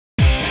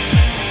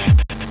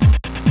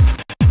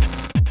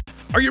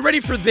Are you ready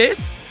for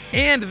this?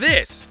 And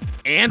this?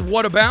 And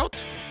what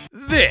about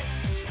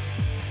this?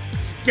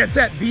 Get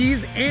set,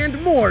 these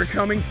and more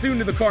coming soon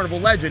to the Carnival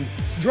Legend.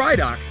 Dry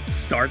dock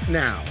starts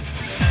now.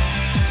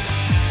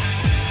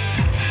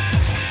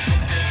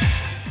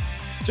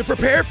 To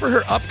prepare for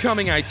her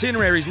upcoming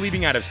itineraries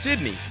leaving out of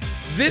Sydney,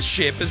 this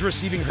ship is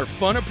receiving her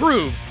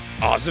fun-approved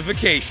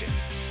Aussification.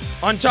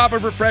 On top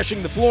of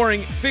refreshing the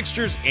flooring,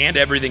 fixtures, and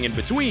everything in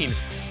between,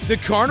 the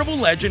Carnival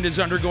Legend is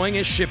undergoing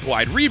a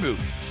ship-wide reboot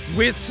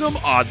with some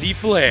Aussie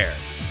flair.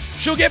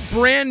 She'll get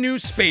brand new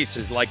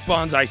spaces like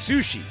Bonsai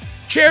Sushi,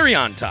 Cherry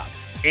on Top,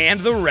 and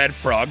the Red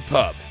Frog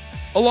Pub,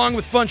 along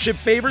with fun ship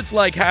favorites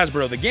like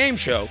Hasbro the Game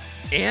Show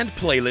and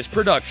Playlist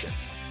Productions.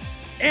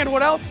 And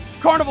what else?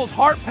 Carnival's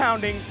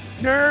heart-pounding,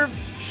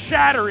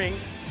 nerve-shattering,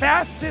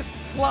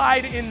 fastest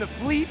slide in the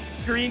fleet,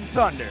 Green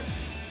Thunder.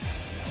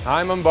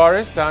 Hi, I'm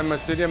Boris. I'm a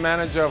senior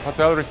manager of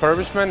hotel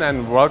refurbishment,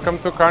 and welcome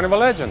to Carnival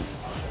Legend.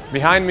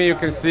 Behind me you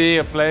can see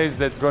a place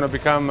that's going to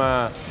become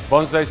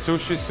Bonsai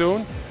Sushi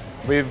soon.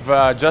 We've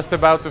just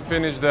about to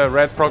finish the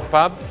Red Frog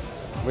Pub.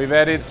 We've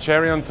added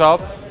Cherry on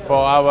Top for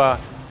our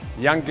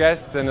young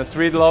guests and the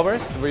sweet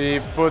lovers.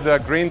 We've put a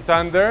Green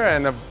Thunder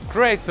and a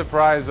great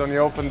surprise on the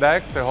open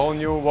decks, a whole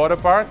new water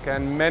park,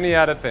 and many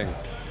other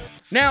things.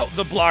 Now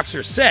the blocks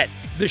are set,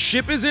 the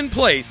ship is in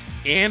place,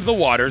 and the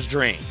water's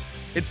drained.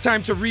 It's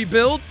time to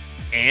rebuild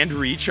and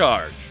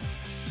recharge.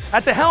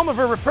 At the helm of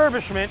her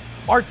refurbishment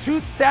are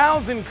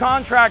 2,000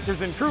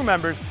 contractors and crew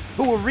members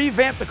who will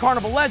revamp the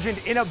Carnival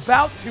Legend in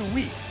about 2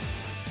 weeks.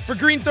 For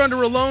Green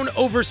Thunder alone,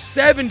 over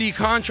 70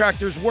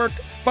 contractors worked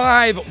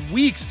 5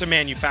 weeks to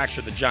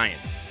manufacture the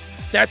Giant.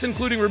 That's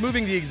including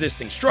removing the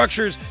existing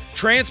structures,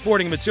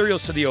 transporting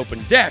materials to the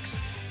open decks,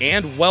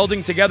 and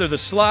welding together the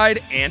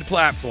slide and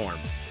platform.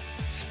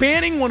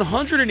 Spanning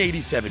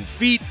 187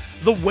 feet,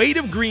 the weight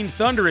of Green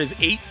Thunder is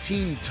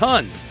 18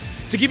 tons.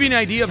 To give you an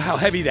idea of how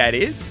heavy that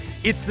is,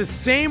 it's the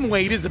same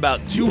weight as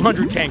about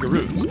 200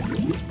 kangaroos.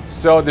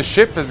 So the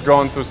ship has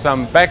gone through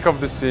some back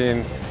of the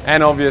scene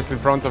and obviously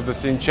front of the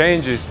scene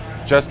changes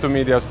just to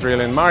meet the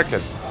Australian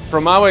market.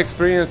 From our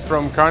experience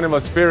from Carnival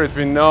Spirit,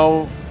 we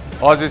know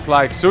Aussies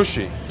like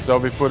sushi, so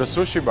we put a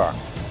sushi bar.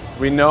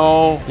 We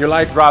know you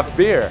like draft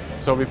beer,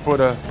 so we put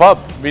a pub.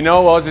 We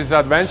know Aussies are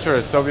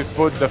adventurous, so we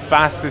put the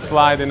fastest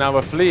slide in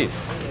our fleet.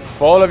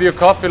 For all of you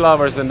coffee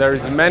lovers, and there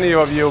is many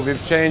of you,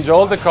 we've changed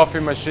all the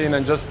coffee machine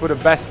and just put the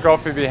best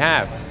coffee we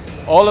have.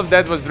 All of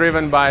that was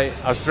driven by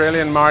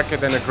Australian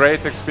market and the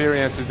great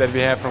experiences that we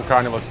have from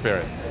Carnival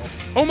Spirit.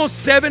 Almost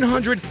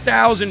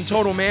 700,000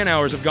 total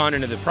man-hours have gone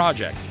into the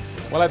project.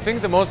 Well, I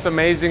think the most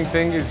amazing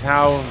thing is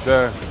how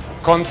the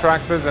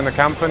contractors and the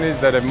companies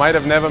that I might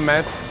have never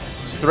met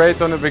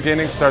straight on the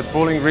beginning start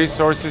pulling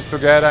resources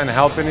together and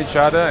helping each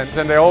other,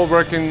 and they're all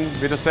working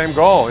with the same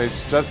goal.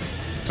 It's just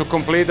to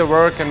complete the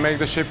work and make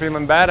the ship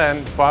even better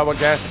and for our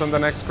guests on the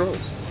next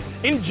cruise.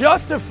 In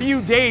just a few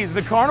days,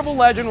 the Carnival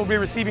Legend will be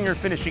receiving her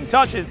finishing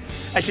touches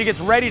as she gets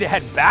ready to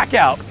head back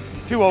out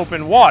to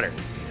open water.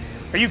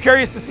 Are you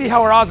curious to see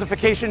how her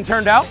Aussification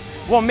turned out?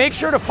 Well, make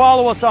sure to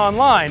follow us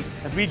online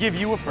as we give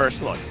you a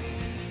first look.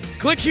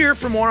 Click here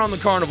for more on the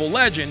Carnival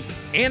Legend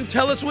and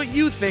tell us what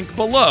you think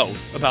below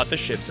about the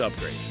ship's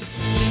upgrades.